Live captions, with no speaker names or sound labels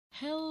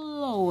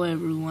Hello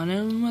everyone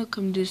and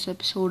welcome to this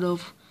episode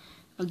of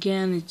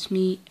it's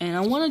me, and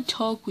I want to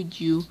talk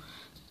with you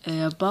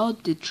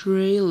about the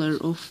trailer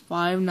of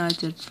Five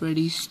Nights at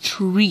Freddy's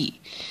 3.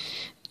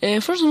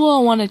 First of all,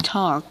 I want to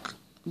talk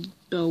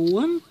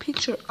one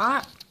picture.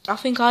 I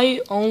think I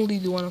only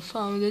the one who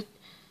found it.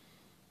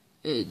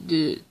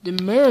 The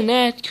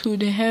marionette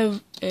could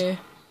have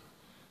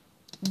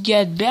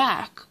get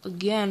back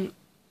again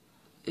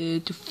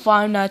to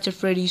Five Nights at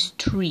Freddy's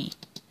 3.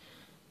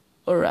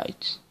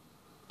 Alright.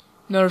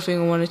 Another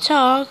thing I want to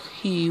talk,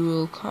 he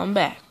will come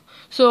back.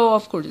 So,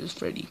 of course, it's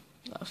Freddy.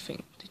 I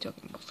think they're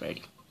talking about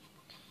Freddy.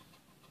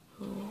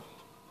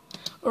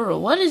 Alright,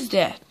 what is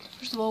that?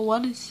 First of all,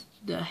 what is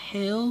the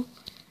hell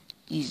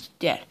is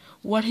that?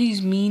 What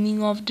is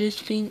meaning of this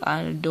thing?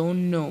 I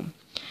don't know.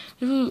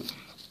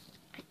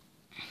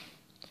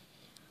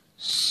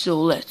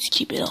 So, let's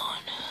keep it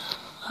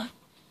on.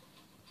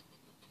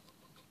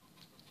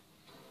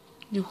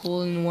 You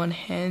hold in one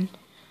hand.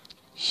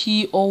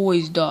 He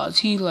always does.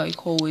 He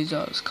always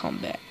does come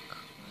back.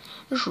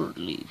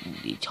 Shortly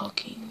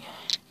talking.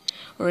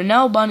 Alright,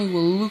 now Bunny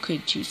will look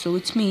at you. So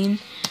it's mean.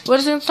 What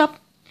is it? Stop.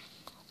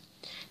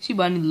 See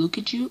Bunny look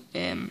at you.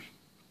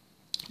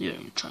 Your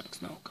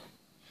animatronics now.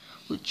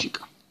 Look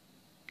chica.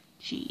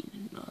 She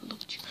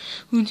look at you.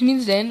 Which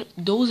means then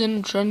those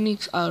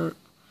animatronics are.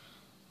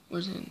 What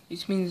is it?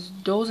 It means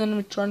those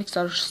animatronics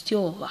are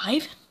still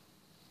alive.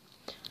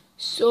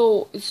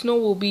 So it's not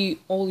will be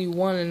only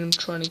one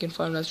animatronic in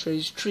Five Nights at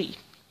Freddy's 3.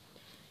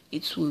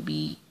 It will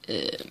be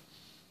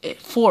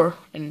 4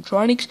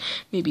 animatronics.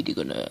 Maybe they're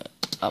gonna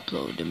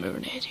upload the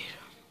marionette here.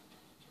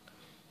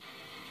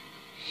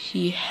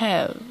 He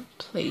have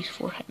place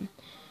for him.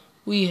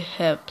 We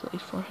have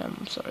place for him.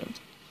 I'm sorry.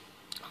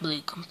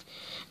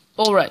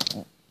 Alright.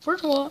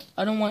 First of all,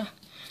 I don't want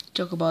to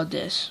talk about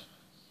this.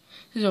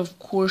 This is of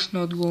course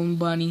not going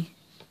Bunny.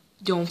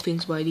 Don't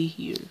think by the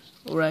ears.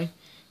 Alright?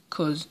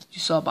 Cause you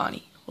saw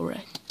Bonnie,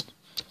 alright.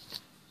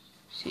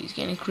 So he's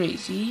getting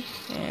crazy,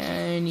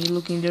 and he's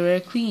looking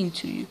directly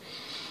into you.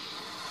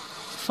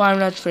 Five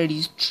Nights at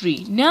Freddy's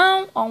 3.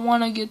 Now I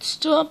wanna get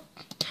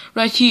stopped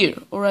right here,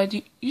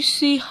 alright. You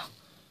see,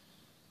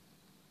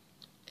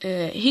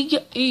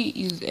 he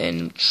is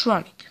an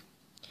animatronic.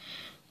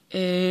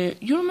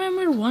 You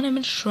remember one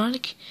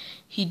animatronic?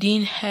 He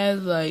didn't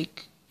have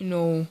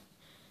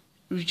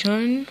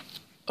return.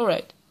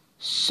 Alright,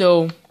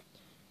 so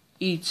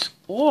it's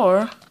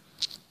or.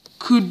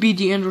 Could be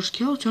the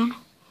Endoskeleton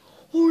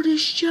or the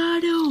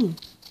shadow.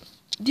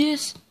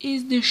 This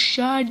is the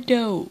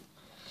shadow.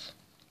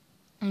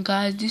 And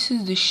guys, this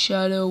is the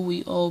shadow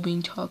we all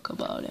been talking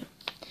about it.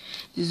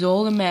 This is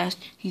all the mask.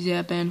 He's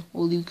happened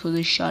only because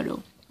of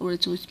shadow.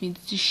 Alright, so it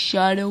means the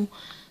shadow.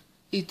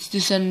 It's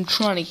this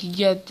animatronic. He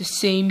get the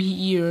same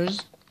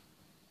ears.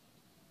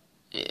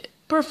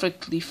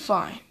 Perfectly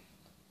fine.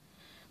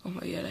 Oh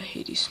my god, I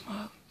hate his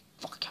smile.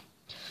 Fuck him.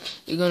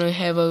 You're gonna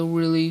have a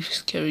really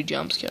scary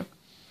jump scare.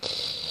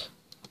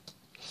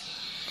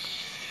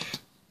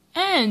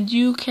 And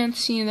you can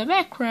see in the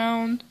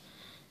background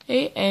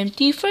a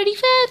empty Freddy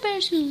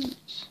Fazbear suit.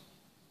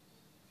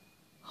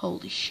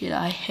 Holy shit,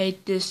 I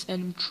hate this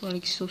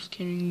animatronic, so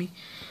scaring me.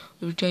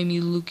 Every time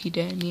you look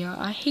at me,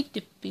 I hate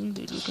the thing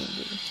they're looking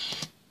at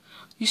this.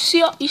 You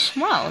see, you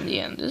smile in the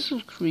end. This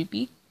is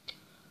creepy.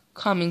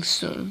 Coming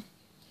soon.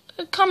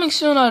 Coming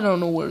soon, I don't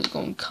know where it's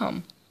going to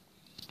come.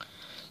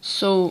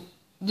 So,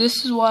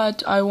 this is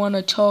what I want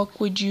to talk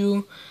with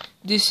you.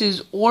 This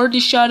is or the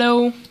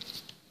shadow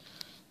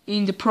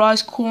in the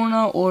prize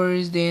corner, or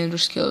is the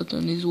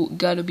Endoskeleton. It's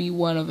gotta be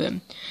one of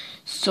them.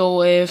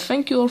 So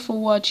thank you all for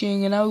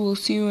watching, and I will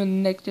see you in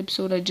the next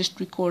episode. I just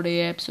recorded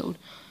an episode.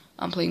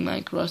 I'm playing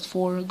Minecraft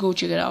 4. Go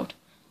check it out.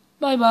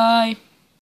 Bye bye.